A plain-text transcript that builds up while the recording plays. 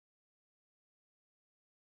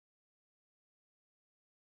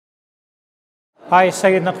Hi,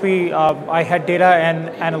 Syed Naqvi. I head data and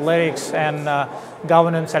analytics and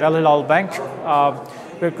governance at Hilal Bank.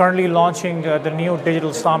 We're currently launching the new digital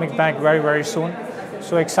Islamic bank very soon.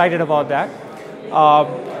 So excited about that.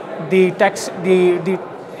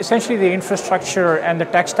 Essentially the infrastructure and the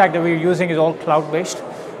tech stack that we're using is all cloud-based.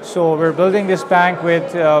 So we're building this bank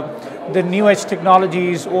with the new age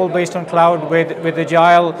technologies, all based on cloud, with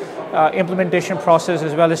agile implementation process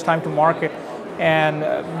as well as time to market. And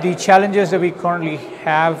the challenges that we currently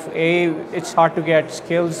have, it's hard to get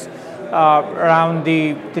skills around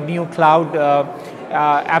the new cloud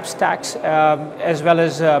app stacks, as well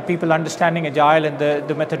as people understanding agile and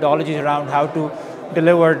the methodologies around how to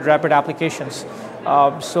deliver rapid applications.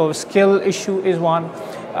 So skill issue is one.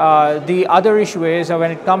 The other issue is when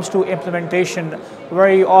it comes to implementation,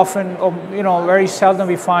 very often, very seldom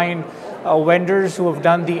we find vendors who have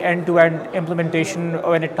done the end-to-end implementation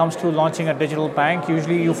when it comes to launching a digital bank.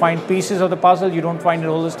 Usually you find pieces of the puzzle, you don't find a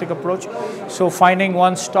holistic approach. So finding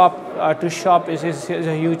one stop to shop is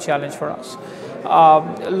a huge challenge for us.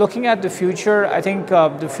 Looking at the future, I think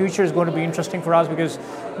the future is going to be interesting for us because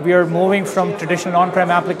we are moving from traditional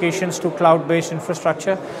on-prem applications to cloud-based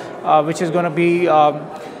infrastructure, which is going to be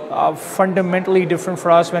fundamentally different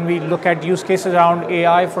for us. When we look at use cases around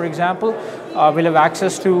AI, for example, we'll have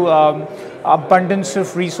access to abundance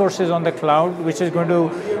of resources on the cloud, which is going to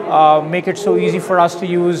make it so easy for us to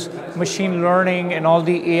use machine learning and all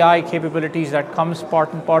the AI capabilities that comes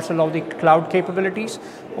part and parcel of the cloud capabilities.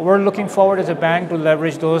 We're looking forward as a bank to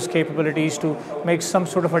leverage those capabilities to make some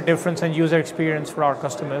sort of a difference in user experience for our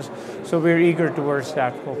customers. So we're eager towards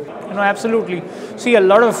that goal. Absolutely. See, a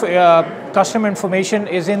lot of customer information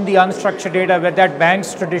is in the unstructured data that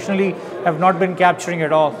banks traditionally have not been capturing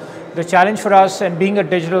at all. The challenge for us, and being a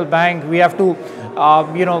digital bank, we have to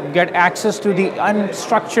get access to the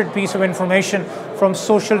unstructured piece of information from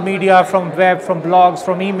social media, from web, from blogs,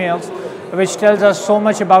 from emails, which tells us so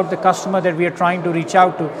much about the customer that we are trying to reach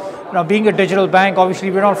out to. Now, being a digital bank, obviously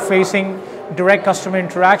we're not facing direct customer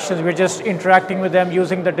interactions, we're just interacting with them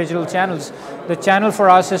using the digital channels. The channel for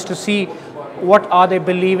us is to see what are they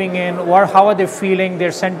believing in, or how are they feeling,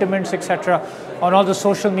 their sentiments, etc., on all the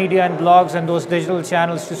social media and blogs and those digital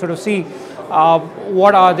channels, to sort of see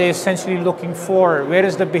what are they essentially looking for, where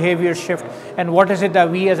is the behavior shift, and what is it that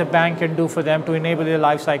we as a bank can do for them to enable their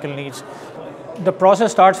life cycle needs. The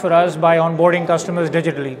process starts for us by onboarding customers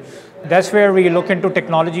digitally. That's where we look into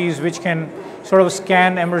technologies which can sort of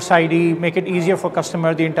scan MRS-ID, make it easier for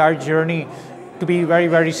customer, the entire journey to be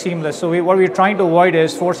very seamless. So what we're trying to avoid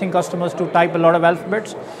is forcing customers to type a lot of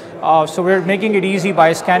alphabets. So we're making it easy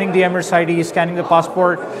by scanning the MRS-ID, scanning the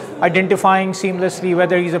passport, identifying seamlessly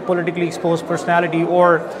whether he's a politically exposed personality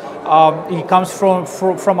or he comes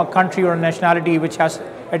from a country or a nationality which has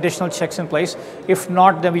additional checks in place. If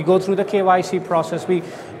not, then we go through the KYC process.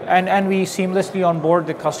 And we seamlessly onboard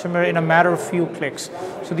the customer in a matter of few clicks.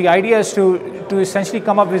 So the idea is to essentially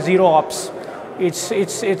come up with zero ops.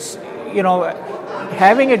 It's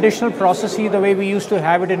having additional processes the way we used to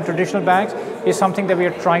have it in traditional banks is something that we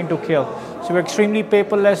are trying to kill. So we're extremely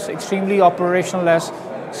paperless, extremely operationless,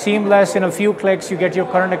 seamless. In a few clicks, you get your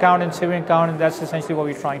current account and saving account, and that's essentially what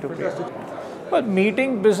we're trying to create. But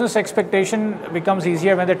meeting business expectation becomes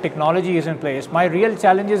easier when the technology is in place. My real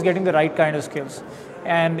challenge is getting the right kind of skills.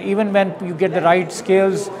 And even when you get the right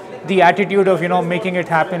skills, the attitude of making it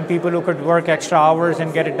happen, people who could work extra hours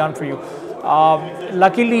and get it done for you.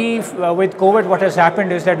 Luckily, with COVID, what has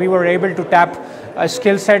happened is that we were able to tap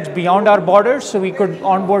skill sets beyond our borders, so we could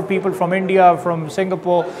onboard people from India, from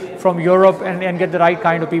Singapore, from Europe, and get the right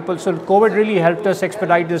kind of people. So COVID really helped us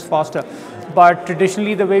expedite this faster. But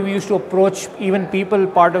traditionally, the way we used to approach even people,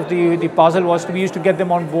 part of the puzzle was we used to get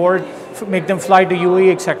them on board, make them fly to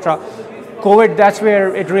UAE, etc. COVID, that's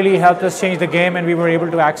where it really helped us change the game, and we were able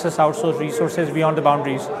to access outsourced resources beyond the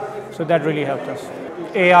boundaries. So that really helped us.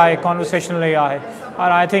 AI, conversational AI,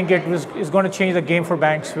 and I think it's going to change the game for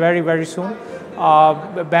banks very soon.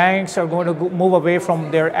 Banks are going to move away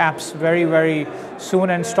from their apps very soon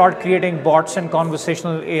and start creating bots and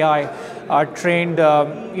conversational AI, trained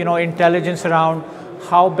intelligence around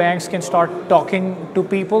how banks can start talking to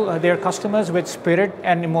people, their customers, with spirit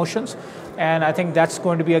and emotions. And I think that's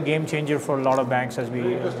going to be a game changer for a lot of banks as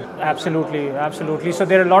we, absolutely. So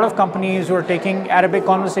there are a lot of companies who are taking Arabic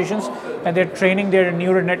conversations and they're training their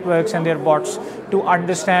neural networks and their bots to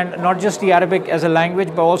understand not just the Arabic as a language,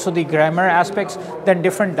 but also the grammar aspects, then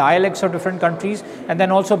different dialects of different countries, and then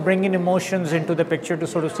also bring in emotions into the picture to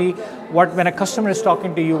sort of see when a customer is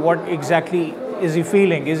talking to you, what exactly is he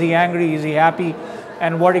feeling? Is he angry? Is he happy?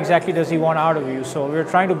 And what exactly does he want out of you? So we're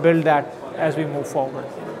trying to build that as we move forward.